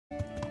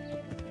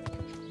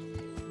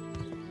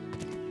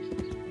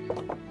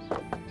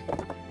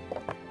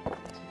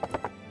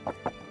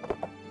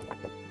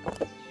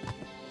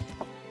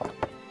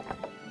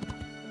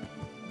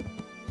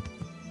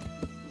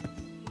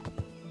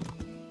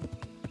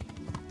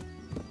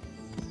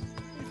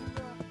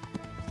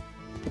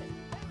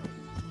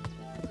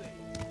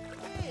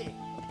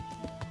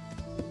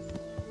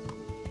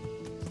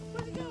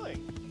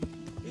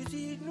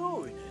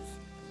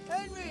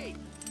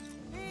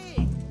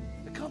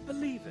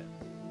it.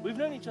 We've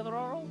known each other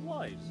our whole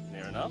lives,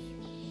 near enough.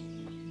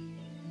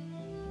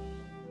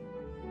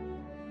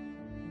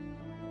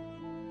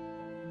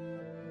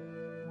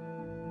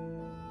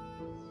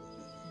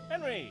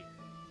 Henry!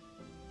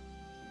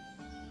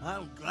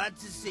 I'm glad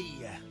to see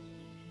you.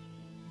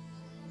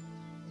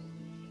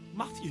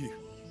 Matthew!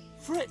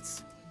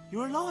 Fritz!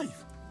 You're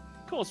alive!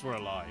 Of course we're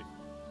alive.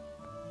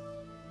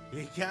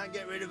 You can't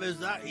get rid of us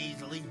that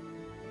easily.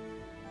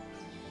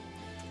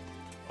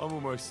 I'm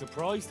almost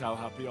surprised how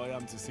happy I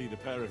am to see the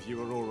pair of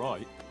you are all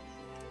right.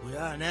 We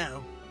are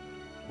now,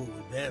 but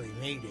we barely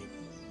made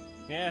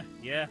it.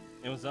 Yeah,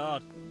 it was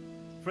hard.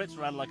 Fritz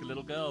ran like a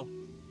little girl.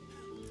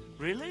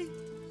 Really?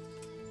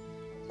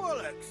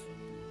 Bollocks!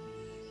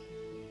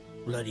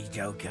 Bloody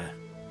joker.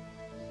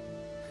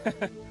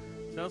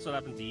 Tell us what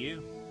happened to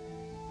you.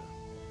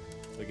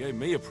 They gave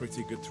me a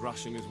pretty good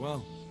thrashing as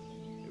well.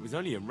 It was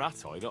only in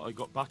Rataay that I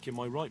got back in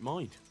my right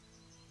mind.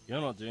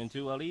 You're not doing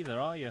too well either,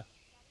 are you?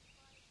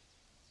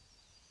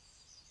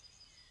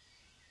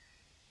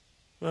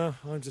 Well,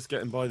 I'm just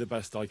getting by the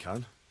best I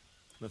can.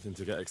 Nothing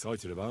to get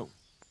excited about.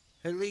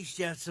 At least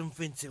you had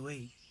something to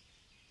eat.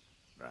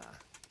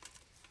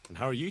 And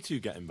how are you two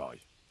getting by?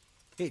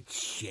 It's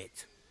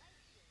shit.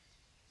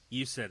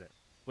 You said it.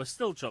 We're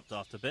still chopped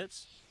off to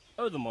bits.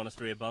 Owe the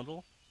monastery a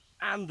bundle.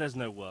 And there's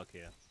no work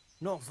here.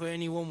 Not for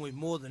anyone with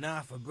more than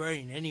half a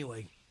brain,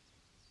 anyway.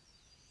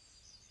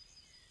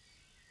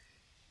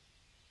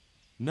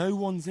 No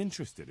one's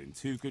interested in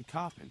two good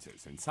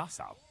carpenters in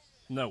Sasau.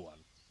 No one.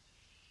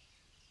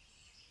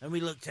 And we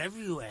looked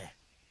everywhere.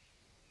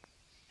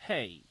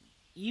 Hey,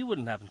 you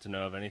wouldn't happen to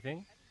know of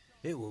anything?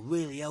 It will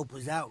really help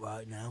us out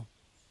right now.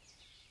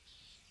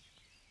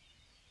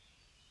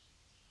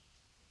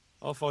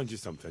 I'll find you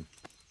something.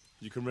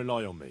 You can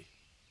rely on me.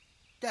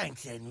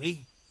 Thanks,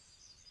 Henry.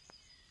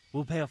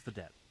 We'll pay off the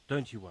debt.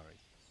 Don't you worry.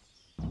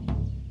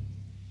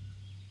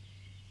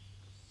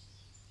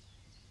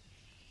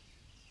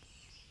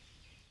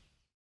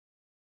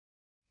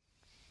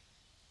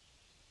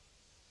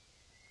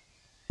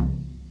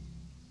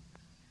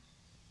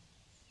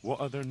 What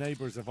other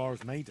neighbours of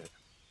ours made it?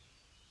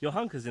 Your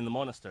hunker's in the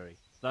monastery.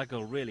 That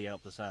girl really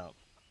helped us out.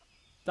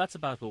 That's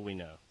about all we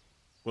know.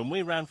 When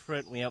we ran for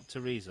it, we helped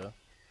Teresa.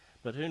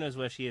 But who knows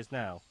where she is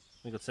now?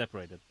 We got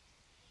separated.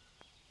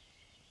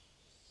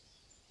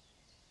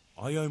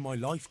 I owe my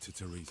life to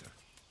Teresa.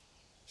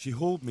 She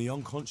hauled me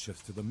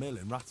unconscious to the mill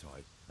in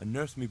Rataay and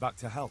nursed me back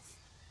to health.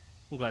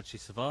 I'm glad she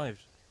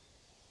survived.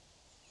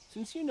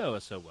 Since you know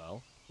her so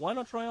well, why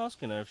not try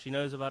asking her if she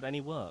knows about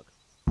any work?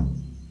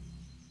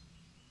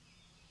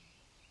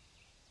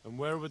 And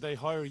where would they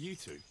hire you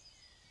to?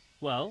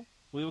 Well,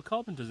 we were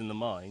carpenters in the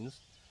mines,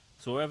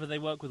 so wherever they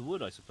work with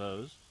wood, I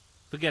suppose.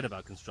 Forget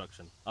about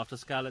construction. After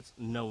Skalitz,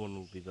 no one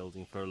will be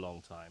building for a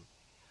long time.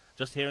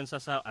 Just here in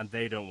Sasau, and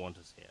they don't want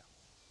us here.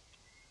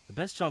 The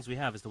best chance we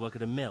have is to work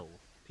at a mill.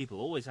 People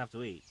always have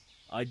to eat.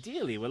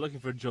 Ideally, we're looking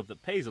for a job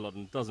that pays a lot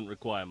and doesn't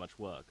require much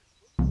work.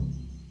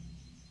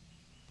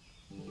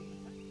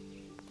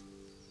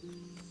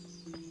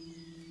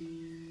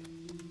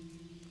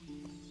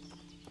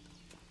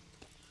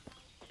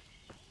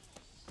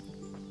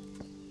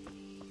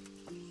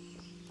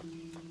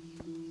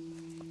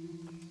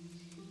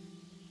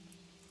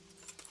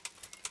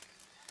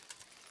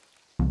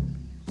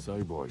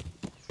 So, boy,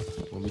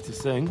 want me to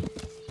sing?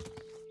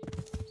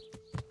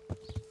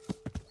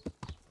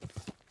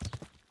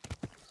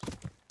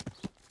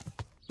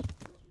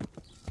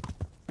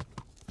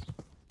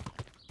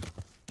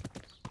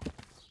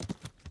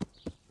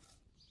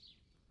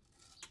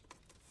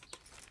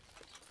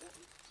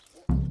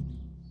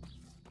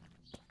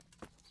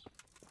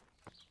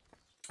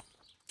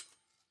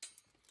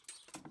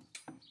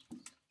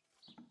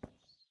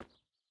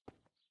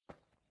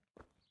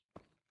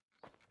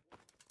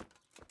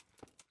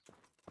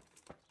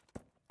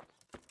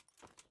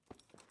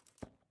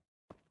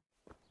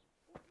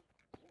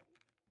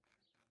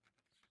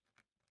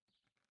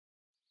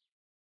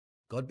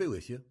 God be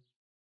with you.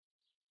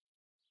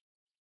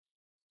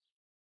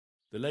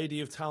 The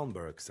Lady of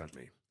Talmberg sent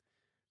me.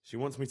 She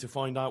wants me to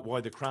find out why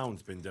the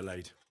crown's been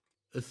delayed.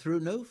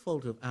 Through no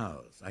fault of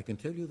ours, I can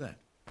tell you that.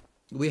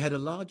 We had a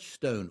large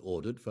stone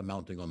ordered for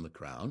mounting on the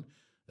crown,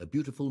 a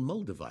beautiful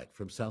Moldavite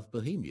from South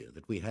Bohemia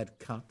that we had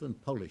cut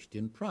and polished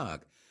in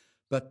Prague.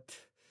 But,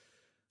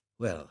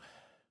 well,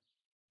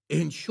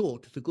 in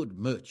short, the good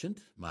merchant,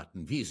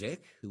 Martin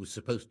Wieseck, who was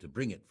supposed to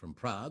bring it from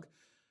Prague,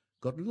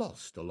 got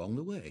lost along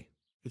the way.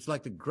 It's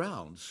like the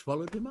ground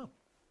swallowed him up.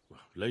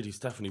 Well, Lady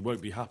Stephanie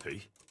won't be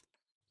happy.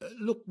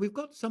 Look, we've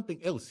got something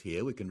else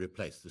here we can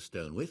replace the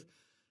stone with,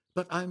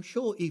 but I'm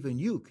sure even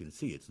you can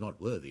see it's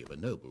not worthy of a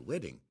noble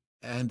wedding,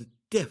 and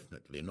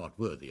definitely not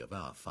worthy of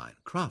our fine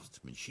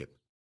craftsmanship.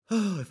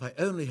 Oh, if I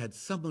only had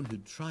someone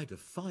who'd try to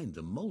find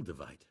the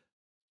Moldavite.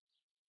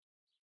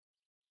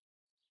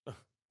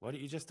 Why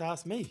don't you just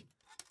ask me?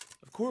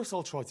 Of course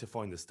I'll try to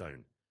find the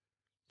stone.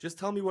 Just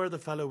tell me where the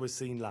fellow was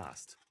seen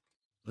last.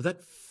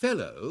 That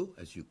fellow,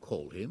 as you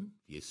call him,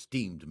 the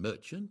esteemed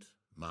merchant,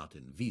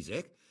 Martin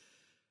Wieseck,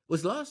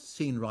 was last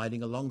seen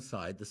riding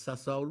alongside the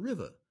Sasau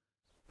River.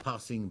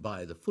 passing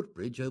by the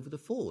footbridge over the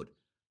ford,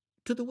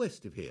 to the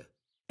west of here.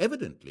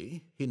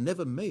 Evidently, he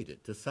never made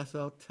it to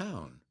Sasau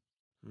town.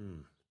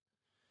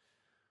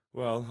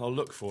 Well, I'll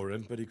look for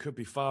him, but he could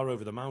be far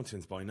over the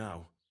mountains by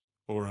now.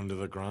 Or under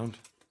the ground.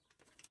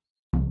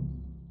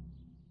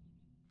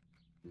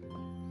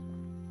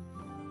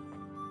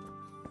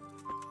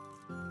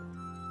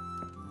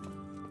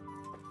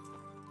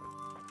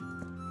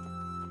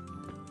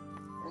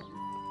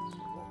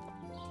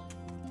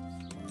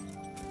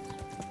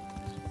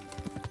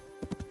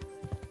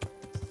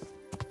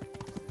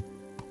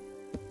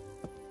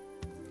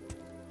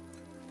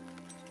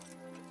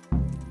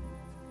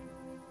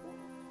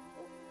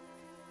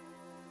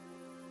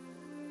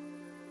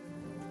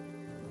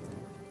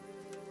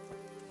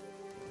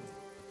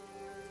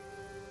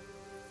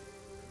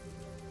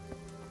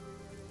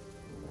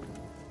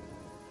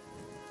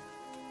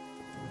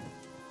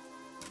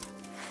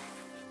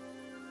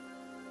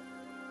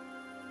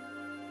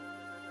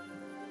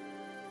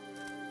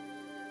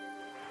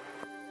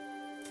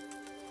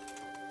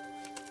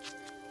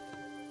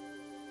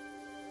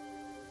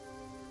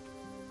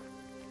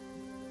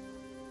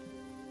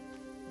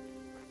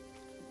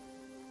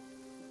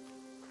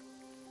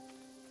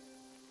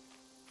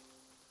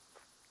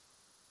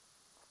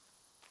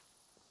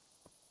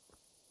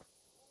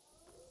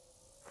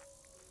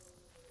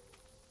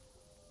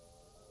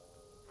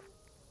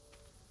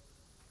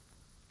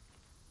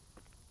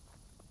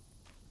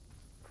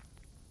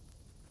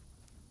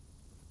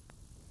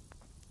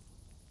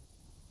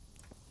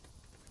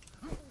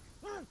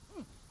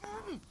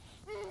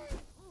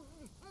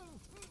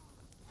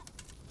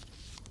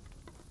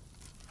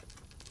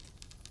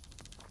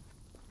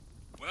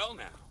 Well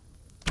now.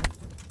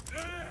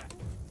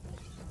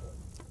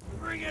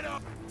 Bring it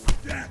up!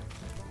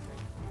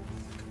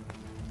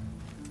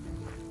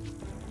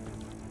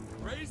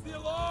 Raise the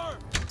alarm!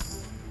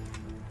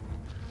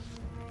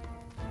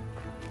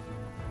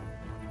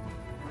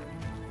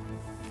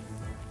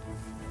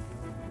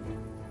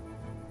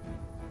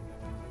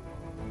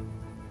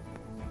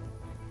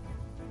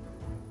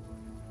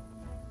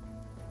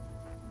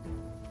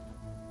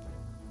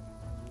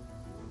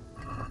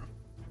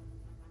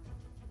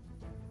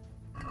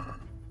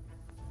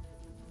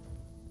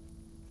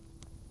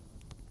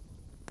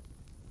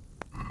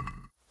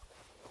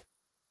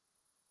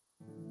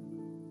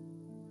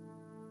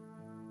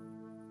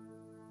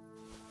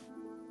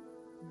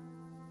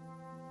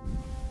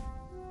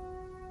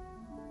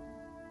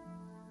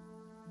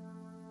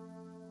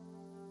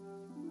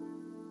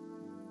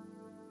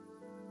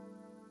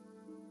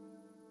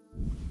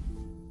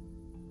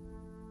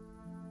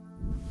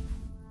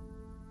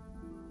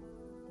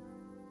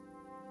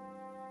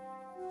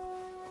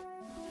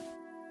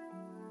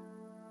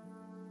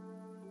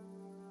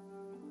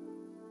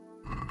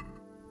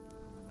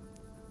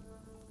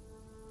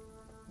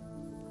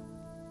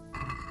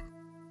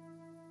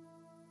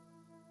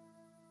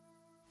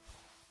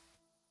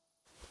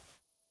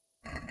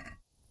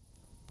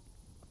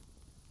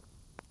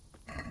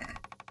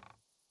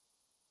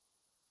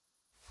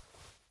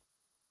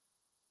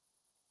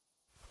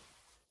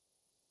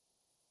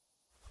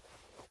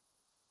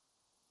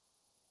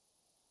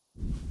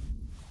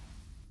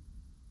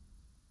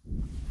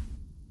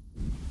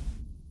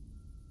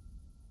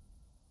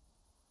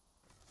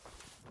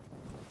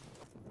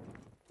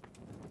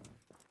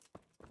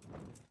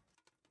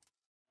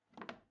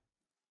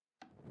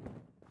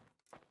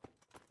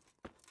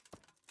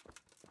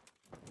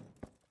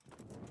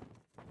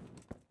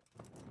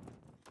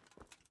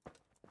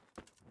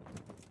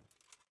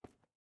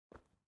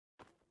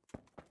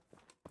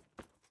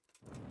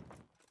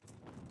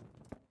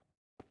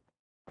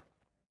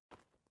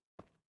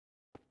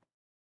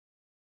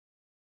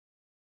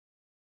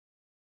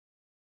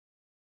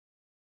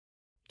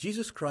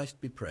 Jesus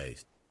Christ be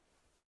praised.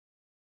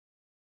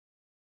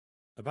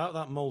 About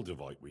that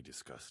Moldavite we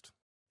discussed.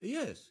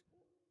 Yes.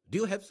 Do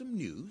you have some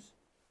news?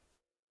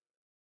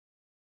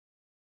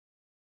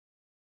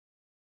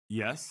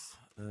 Yes.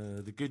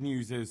 The good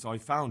news is I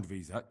found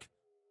Vizek.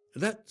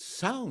 That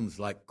sounds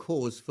like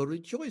cause for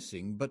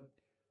rejoicing, but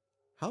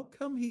how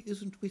come he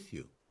isn't with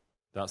you?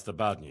 That's the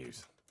bad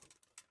news.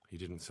 He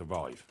didn't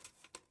survive.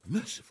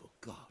 Merciful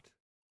God.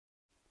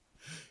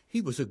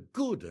 He was a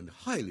good and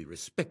highly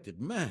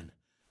respected man.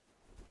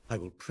 I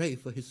will pray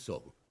for his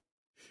soul.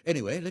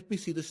 Anyway, let me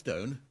see the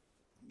stone,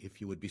 if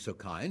you would be so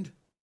kind.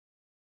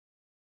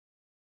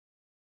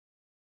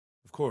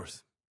 Of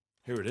course.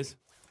 Here it is.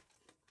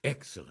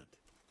 Excellent.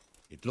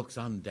 It looks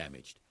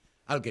undamaged.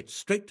 I'll get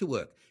straight to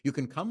work. You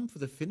can come for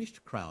the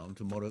finished crown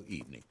tomorrow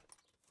evening.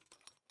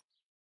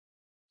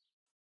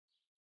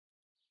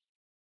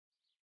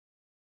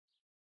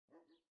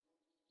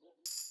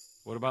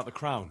 What about the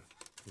crown?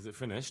 Is it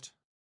finished?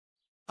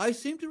 I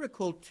seem to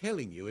recall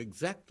telling you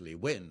exactly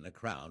when the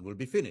crown will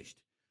be finished,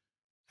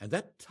 and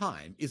that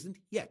time isn't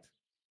yet.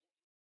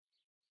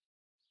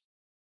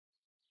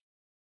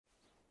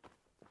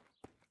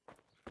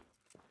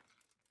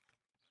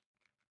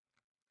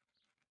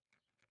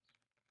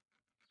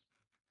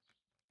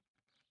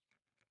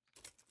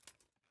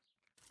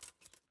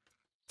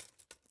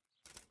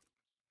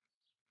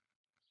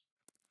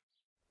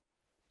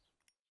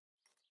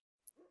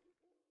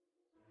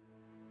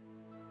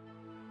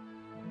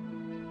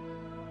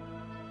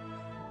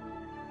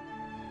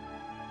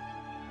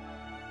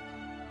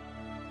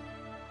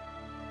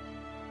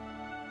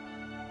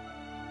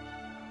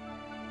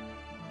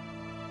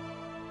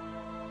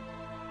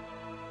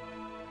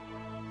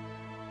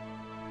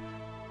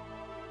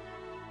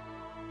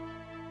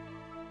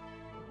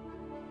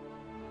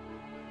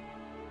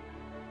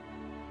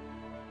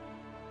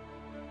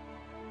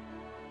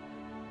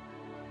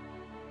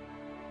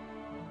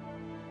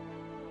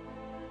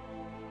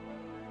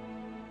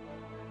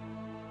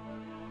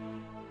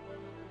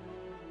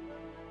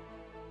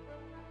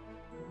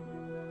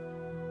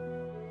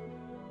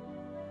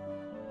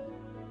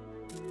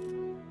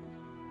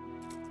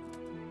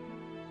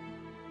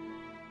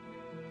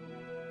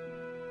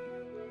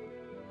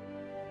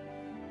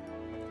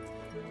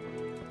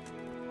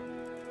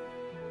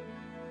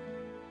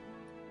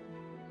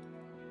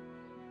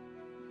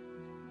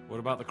 What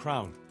about the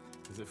crown?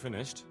 Is it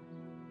finished?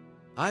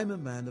 I'm a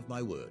man of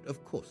my word.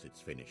 Of course it's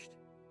finished.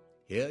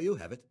 Here you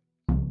have it.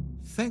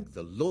 Thank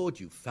the Lord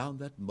you found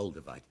that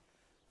Moldavite.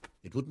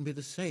 It wouldn't be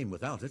the same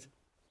without it.